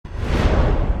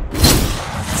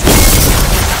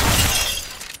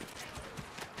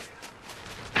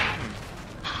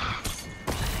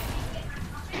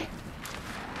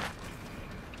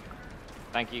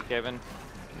Thank you, Kevin.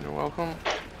 You're welcome.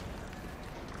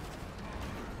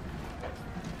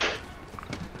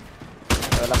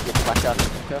 I'll have to get the back out of the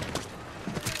bunker.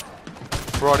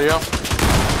 Right here.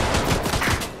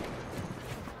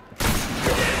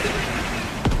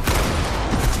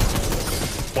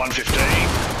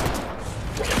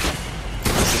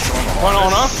 One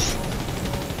on us.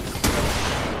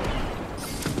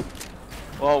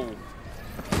 Whoa.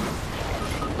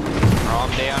 Oh,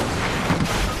 I'm down.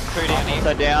 Two down here.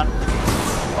 Also down.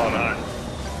 Oh no.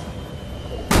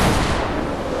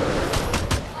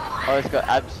 I just got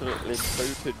absolutely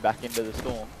booted back into the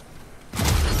storm.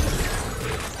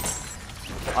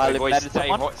 I Hey, boys, eliminated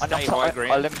someone. stay high I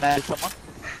ground. eliminated someone.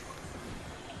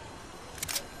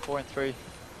 4 and 3.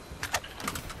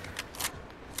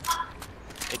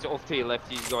 It's off to your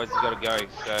left, you guys have got to go,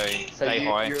 so stay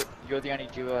high. You're the only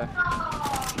duo.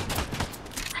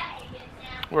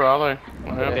 Where are they?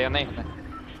 Oh, yeah. Down there.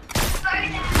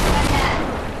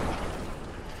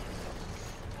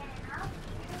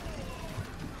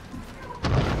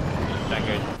 Don't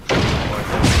go.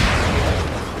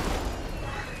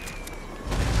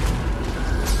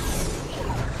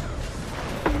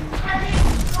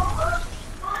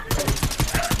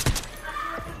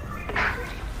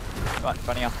 Right,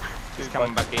 funny here. He's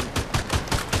coming back in.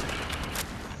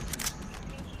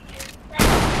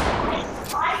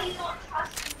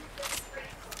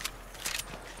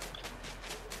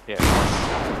 Yeah.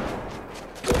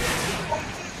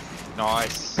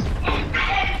 Nice.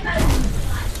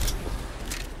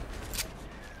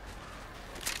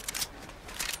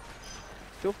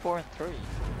 Still 4 and 3.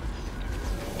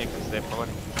 Yeah, because they're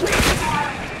fighting.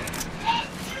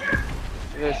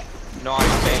 There's,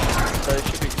 Nice, man. there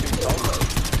should be 2 solos.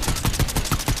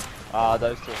 Ah,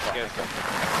 those 2 are Go, fine. go.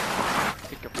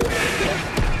 Pick up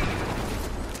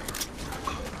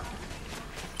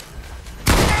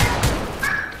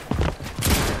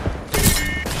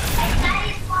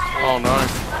Oh no.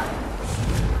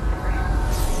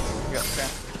 You got Sam.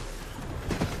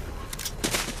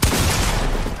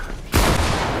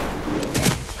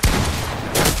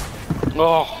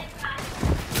 Oh.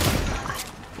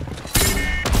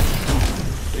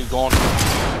 He's gone.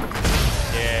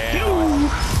 Yeah.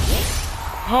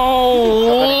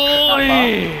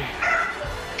 Holy!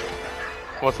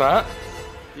 What's that?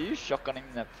 Did you shotgun him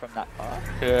from that far?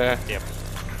 Yeah. Yep.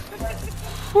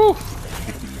 Whew.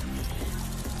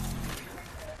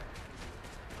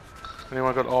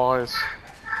 Anyone got eyes?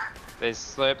 There's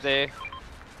slurp there.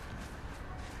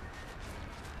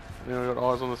 Anyone got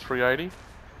eyes on the 380?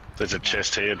 There's a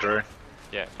chest here, Drew.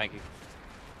 Yeah, thank you.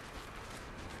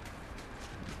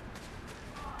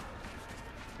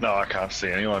 No, I can't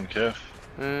see anyone, Kev.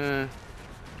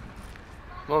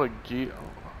 Not a gear.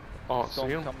 Oh, it's Storm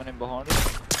him. coming in behind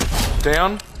us.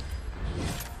 Down.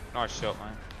 Nice shot,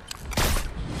 man.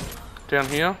 Down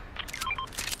here.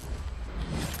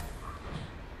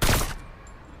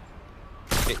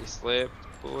 Get your slurp,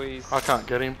 boys. I can't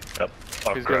get him. Yep.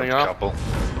 I've He's grabbed getting a up. couple.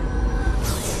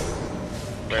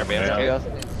 Whereabouts, Yeah. Somebody Kev? else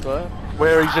in slow.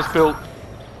 Where he's just built.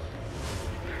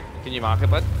 Can you mark it,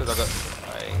 bud? Because I got a...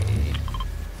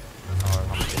 Oh, I'm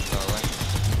gonna get far away.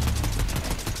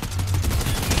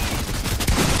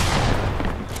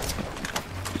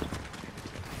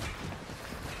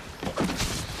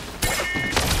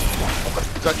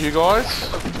 Is that you guys?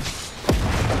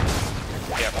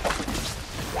 Yep.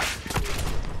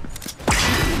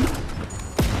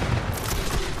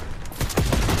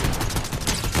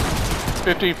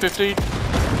 $50.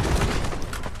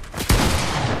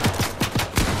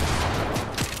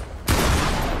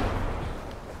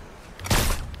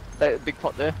 Big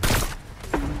pot there.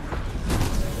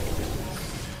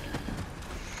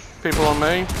 People on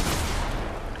me.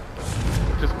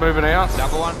 Just moving out.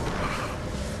 Double one.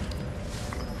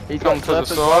 He's Come got to the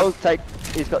slurp as well. side.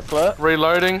 He's got slurp.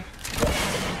 Reloading.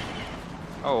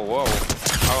 Oh, whoa.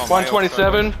 Oh,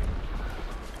 127.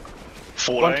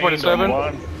 14 127. on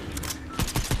one.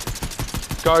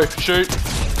 Go, shoot.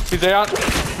 He's out.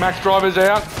 Max driver's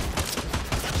out.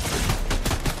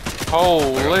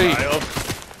 Holy. Nailed.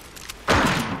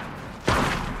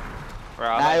 Where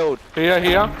are they? Nailed.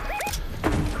 Here.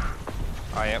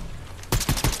 Oh, yep.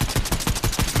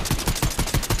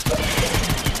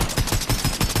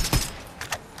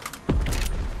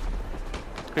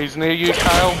 He's near you,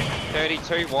 Kale.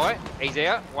 32 white. He's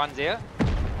out. One's out.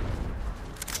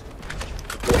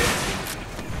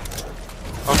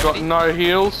 I've got no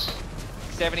heals.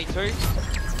 72.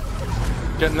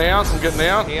 Getting out. I'm getting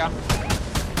out. Here.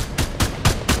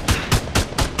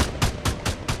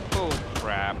 Oh,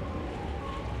 crap.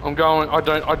 I'm going.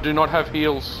 I do not have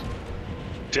heals.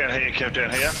 Down here, Kev, down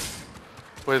here.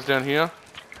 Where's down here?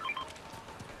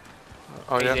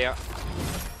 Oh He's yeah. out.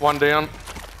 One down.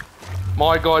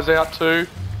 My guy's out too.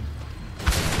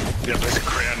 Yep, there's a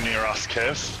crown near us,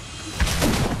 Kev.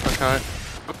 Okay.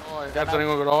 Has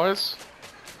anyone got eyes?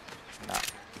 No.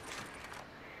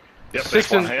 Yep,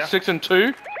 there's one here. 6 and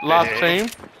 2. Last Yeah. team.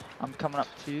 I'm coming up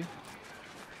to you.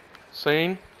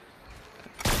 Seen.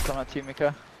 Coming up to you,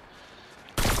 Mika.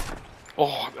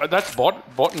 Oh, that's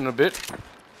botting a bit.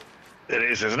 It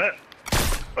is, isn't it?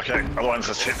 Okay, other one's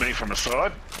just hit me from the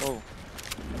side. Oh,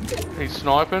 He's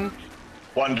sniping.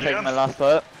 One taking my down. last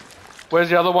hit. Where's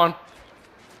the other one?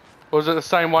 Or is it the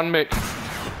same one, Mick?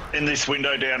 In this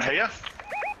window down here.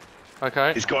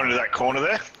 Okay. He's gone into that corner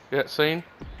there. Yeah, seen.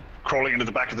 Crawling into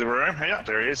the back of the room. Here,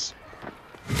 there he is.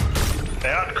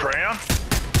 Out, crown.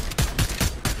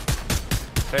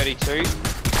 32.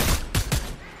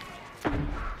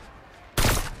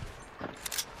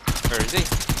 Where is he?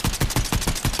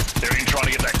 They're in trying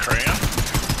to get that crown.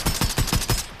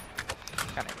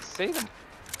 Can't even see them.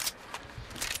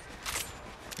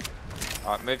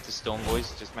 Alright, move to storm,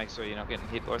 boys. Just make sure you're not getting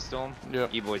hit by a storm.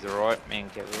 Yep. You boys are alright. Me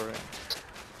and Kev are alright.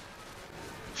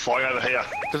 Flying over here.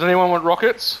 Does anyone want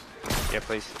rockets? Yeah,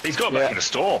 please. He's got back in the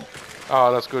storm.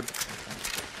 Oh, that's good.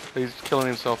 He's killing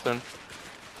himself then.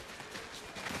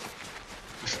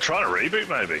 He's trying to reboot,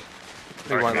 maybe.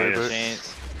 He won't Okay, reboot.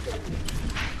 Chance.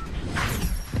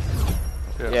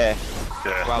 Yeah.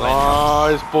 Yeah.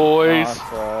 Well, Nice, boys. Nice,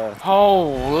 bro.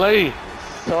 Holy.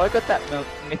 So I got that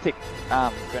mythic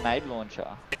grenade launcher.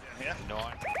 Yeah.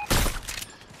 Nice.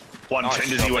 110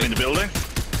 as Nice, he went in the building.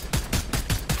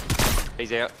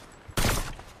 He's out.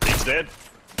 He's dead.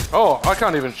 Oh, I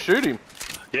can't even shoot him.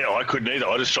 Yeah, I couldn't either.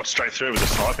 I just shot straight through with a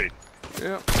sniper.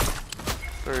 Yeah.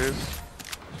 There he is.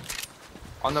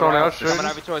 On the Someone rail. else shooting?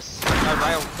 Coming over to us. No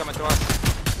rail coming to us.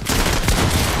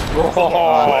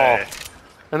 Oh. Where?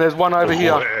 And there's one over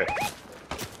here. Where?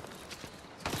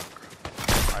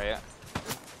 Oh, yeah.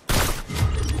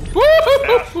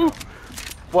 Woo!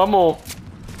 One more.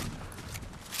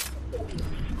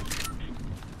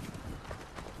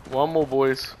 One more,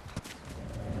 boys.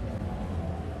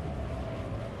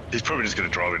 He's probably just going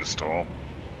to drive in a storm.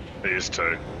 He is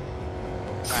too.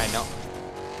 No, no.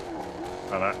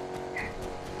 I know.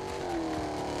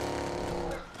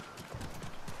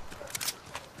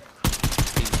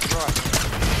 He's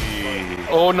right.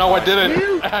 Oh no, I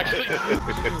didn't. Actually,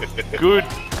 good.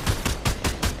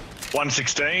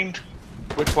 116.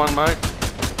 Which one, mate?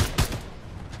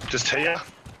 Just here.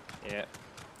 Yeah.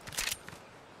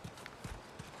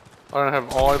 I don't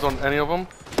have eyes on any of them.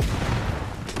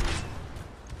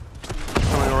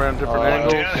 Coming around different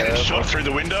angles. Down, headshot through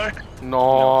the window.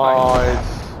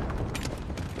 Nice.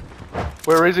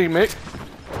 Where is he, Mick?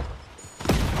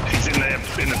 He's in there,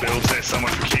 in the builds there.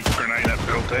 Someone can keep grenading that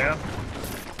build down.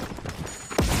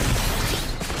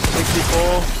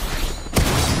 64.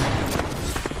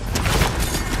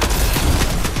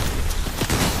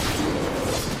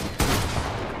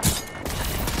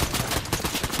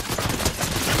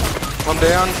 I'm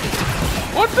down.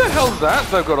 What the hell's that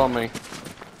they've got on me?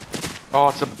 Oh,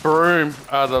 it's a broom.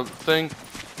 The thing.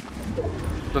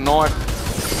 The knife.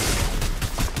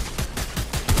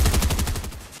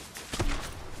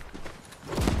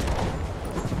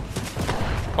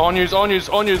 On use, on use,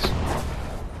 on use.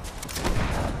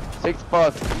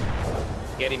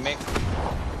 6-5. Get him, Mick.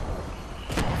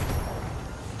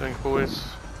 Thanks, boys.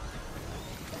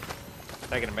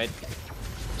 Taking a med.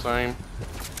 Same.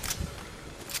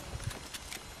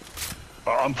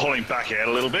 I'm pulling back out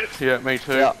a little bit. Yeah, me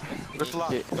too. Yeah. Just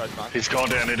last. Yeah. Goes, mate. He's gone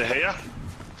down into here.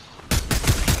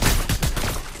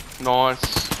 Nice.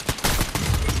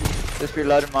 Just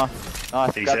reloading my.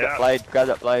 Nice. He's Grab that out. blade. Grab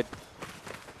that blade.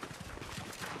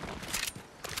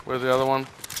 Where's the other one?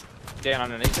 Down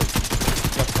underneath it.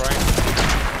 Got frame.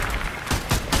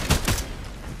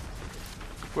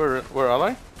 Where are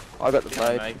they? I got the Down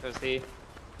blade. underneath us here.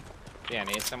 Down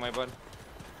here somewhere, bud.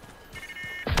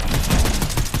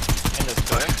 In the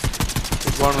storm.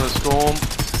 There's one in the storm.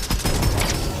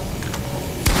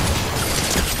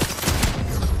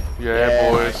 Yeah,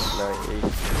 boys. Nice, very easy.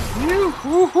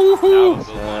 Woo-hoo-hoo-hoo. That was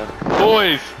the one.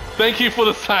 Boys, thank you for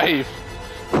the save.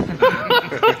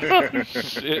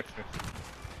 Shit.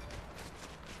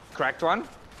 Cracked one.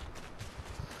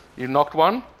 You knocked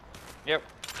one? Yep.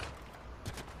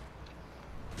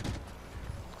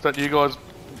 Is that you guys?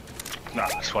 Nah,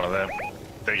 it's one of them.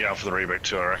 They're going for the reboot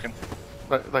too, I reckon.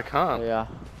 They can't. Yeah.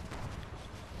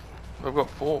 They've got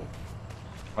 4.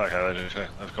 Okay, they do too.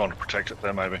 They've gone to protect it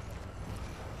there, maybe.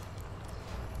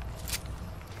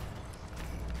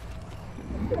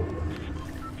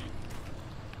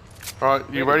 Alright,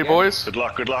 you Ready ready, again? boys? Good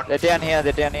luck, good luck. They're down here.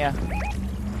 They're down here.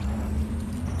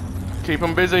 Keep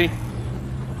them busy.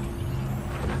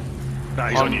 No,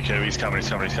 he's on you, Kev. He's coming, he's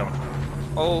coming, he's coming.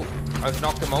 Oh, I've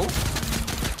knocked them all.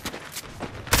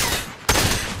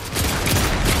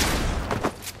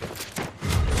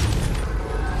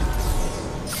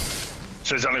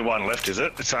 So there's only one left, is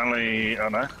it? It's only... oh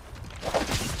no.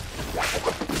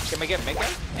 Can we get Miko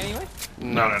anyway?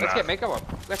 No. Let's get Miko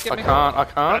up. Let's get I Miko can't. up. I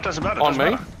can't. No, it doesn't matter. On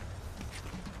me.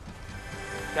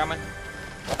 Coming.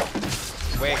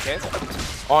 Where,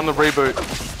 Kev? On the reboot.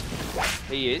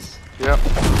 He is. Yep.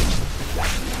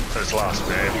 That's last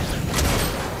man.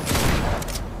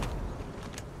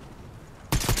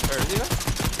 Where is he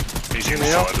though? He's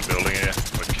inside the building here.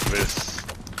 Look at this.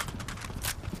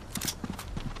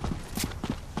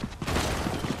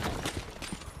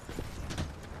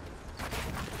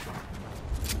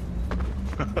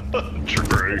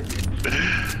 True.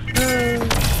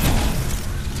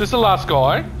 Is this the last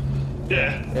guy?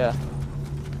 Yeah. Yeah.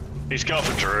 He's going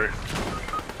for Drew.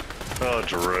 Oh,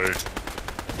 Drew.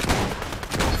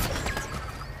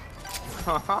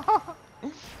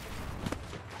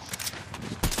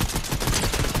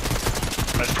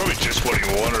 That's probably just what he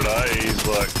wanted, eh? He's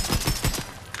like...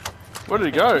 Where did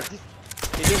he go? He's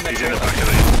in the He's in the back of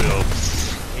these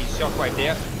builds. He's shockwaved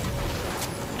out.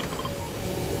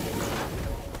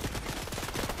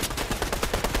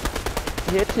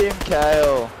 Hit him,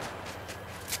 Kale.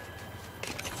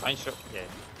 I'm sure. Yeah.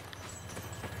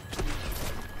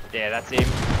 Yeah, that's him.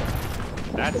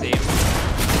 That's him.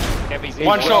 Kev, he's in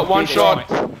One white. shot, one He's in shot.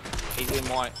 white. He's in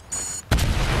white.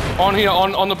 On here,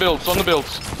 on the builds, on the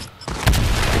builds.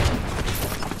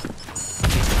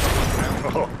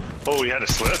 Oh, he had a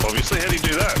slurp, obviously. How'd he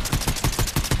do that?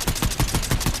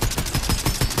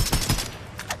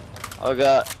 I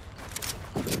got.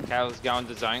 Kale's going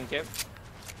to zone, Kev.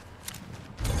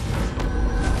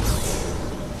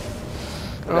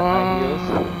 I got no heals.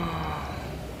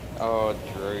 Oh,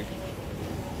 Drew.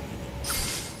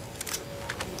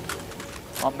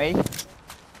 On me. Have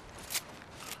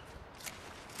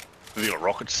you got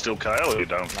rockets still, Kale, or you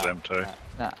done for them too?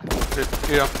 Nah.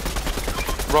 Here.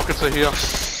 Rockets are here.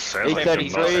 Sounds like 33,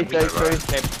 some nice 33.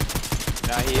 Kev.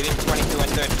 No, he hit him 22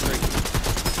 and 33.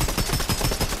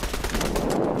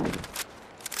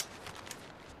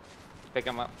 Pick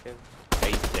him up, Kev.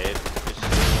 He's dead. Just...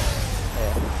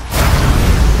 Yeah.